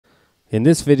In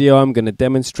this video, I'm going to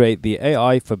demonstrate the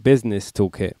AI for Business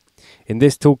toolkit. In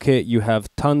this toolkit, you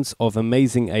have tons of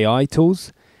amazing AI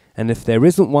tools, and if there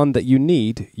isn't one that you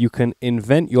need, you can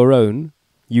invent your own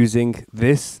using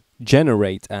this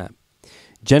Generate app.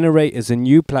 Generate is a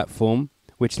new platform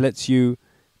which lets you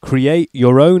create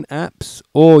your own apps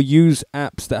or use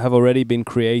apps that have already been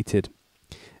created.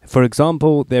 For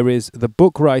example, there is the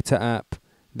Book Writer app,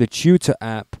 the Tutor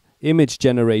app, Image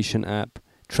Generation app,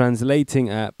 Translating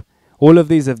app. All of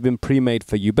these have been pre-made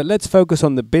for you, but let's focus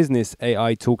on the Business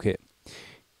AI toolkit.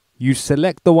 You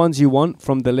select the ones you want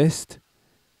from the list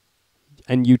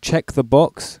and you check the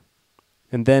box,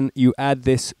 and then you add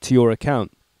this to your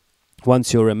account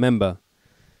once you're a member.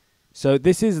 So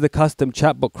this is the custom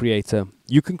chatbot creator.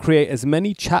 You can create as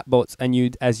many chatbots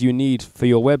as you need for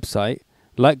your website,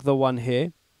 like the one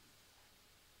here.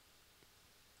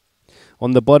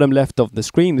 On the bottom left of the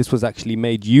screen, this was actually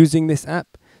made using this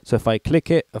app. So if I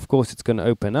click it, of course, it's going to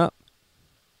open up.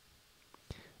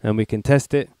 And we can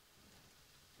test it.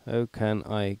 Oh, can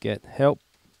I get help,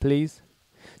 please?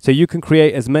 So you can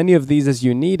create as many of these as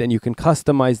you need, and you can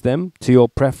customize them to your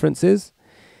preferences.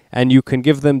 And you can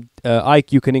give them,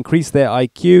 you can increase their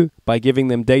IQ by giving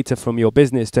them data from your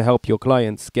business to help your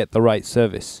clients get the right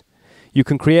service. You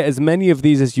can create as many of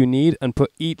these as you need and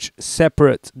put each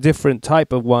separate, different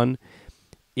type of one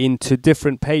into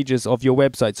different pages of your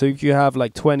website. So if you have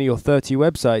like 20 or 30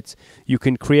 websites, you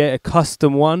can create a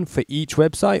custom one for each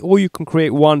website, or you can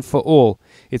create one for all.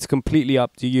 It's completely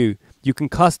up to you. You can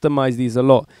customize these a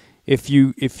lot. If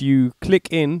you click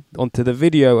in onto the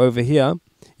video over here,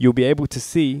 you'll be able to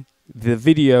see the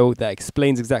video that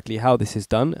explains exactly how this is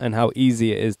done and how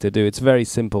easy it is to do. It's very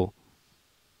simple.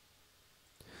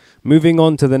 Moving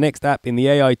on to the next app in the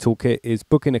AI toolkit is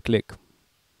Book in a Click.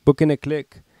 Book in a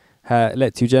Click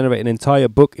lets you generate an entire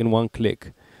book in one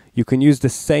click. You can use the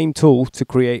same tool to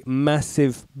create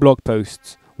massive blog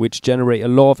posts which generate a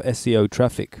lot of SEO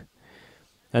traffic.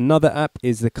 Another app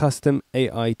is the Custom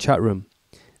AI Chat Room.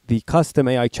 The Custom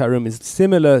AI Chat Room is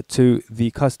similar to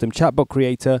the Custom Chatbot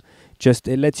Creator, just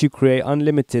it lets you create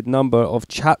unlimited number of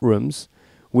chat rooms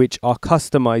which are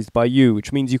customized by you,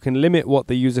 which means you can limit what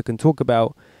the user can talk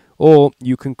about, or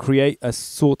you can create a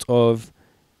sort of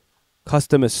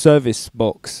customer service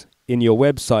box in your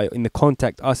website in the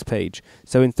Contact Us page.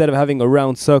 So instead of having a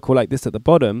round circle like this at the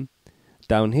bottom,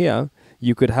 down here,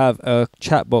 you could have a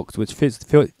chat box which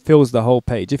fills the whole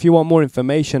page. If you want more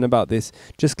information about this,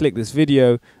 just click this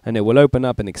video and it will open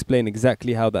up and explain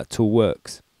exactly how that tool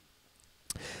works.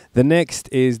 The next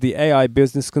is the AI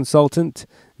Business Consultant.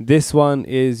 This one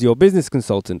is your business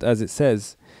consultant, as it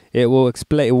says. It will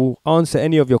explain, it will answer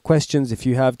any of your questions. If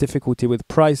you have difficulty with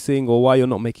pricing or why you're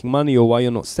not making money or why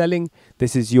you're not selling,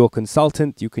 this is your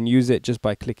consultant. You can use it just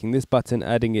by clicking this button,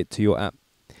 adding it to your app.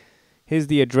 Here's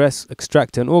the address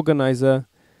extractor and organizer.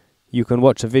 You can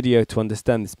watch a video to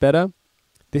understand this better.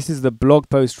 This is the blog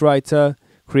post writer.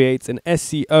 Creates an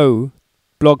SEO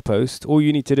blog post. All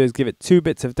you need to do is give it 2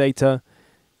 bits of data,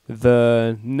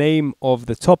 the name of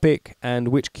the topic and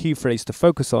which key phrase to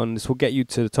focus on. This will get you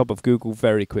to the top of Google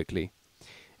very quickly.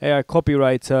 AI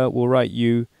copywriter will write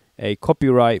you a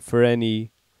copyright for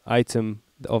any item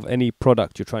of any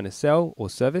product you're trying to sell or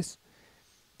service.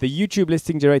 The YouTube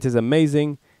listing generator is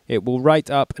amazing. It will write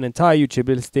up an entire YouTube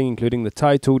listing, including the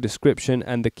title, description,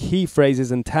 and the key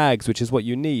phrases and tags, which is what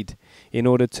you need in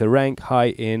order to rank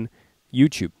high in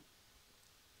YouTube.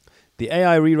 The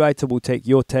AI rewriter will take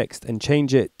your text and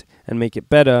change it and make it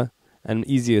better and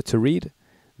easier to read.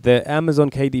 The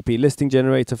Amazon KDP listing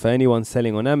generator for anyone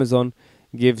selling on Amazon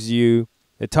gives you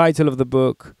the title of the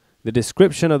book, the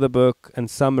description of the book and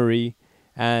summary,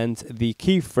 and the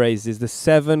key phrases, the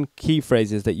 7 key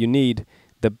phrases that you need,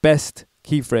 the best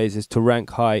key phrases to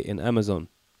rank high in Amazon.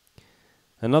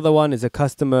 Another one is a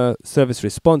customer service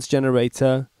response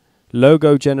generator.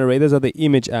 Logo generators are the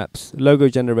image apps, logo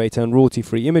generator and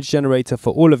royalty-free image generator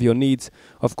for all of your needs.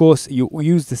 Of course, you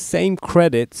use the same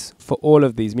credits for all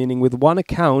of these, meaning with one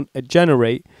account at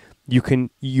Generate, you can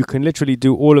literally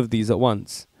do all of these at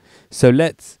once. So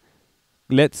let's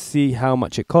see how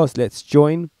much it costs. Let's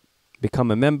join,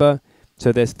 become a member.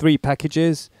 So there's 3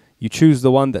 packages. You choose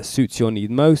the one that suits your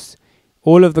need most.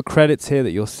 All of the credits here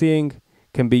that you're seeing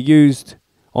can be used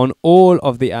on all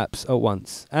of the apps at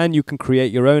once, and you can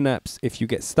create your own apps if you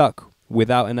get stuck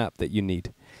without an app that you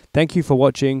need. Thank you for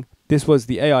watching. This was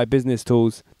the AI Business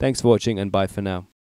Tools. Thanks for watching, and bye for now.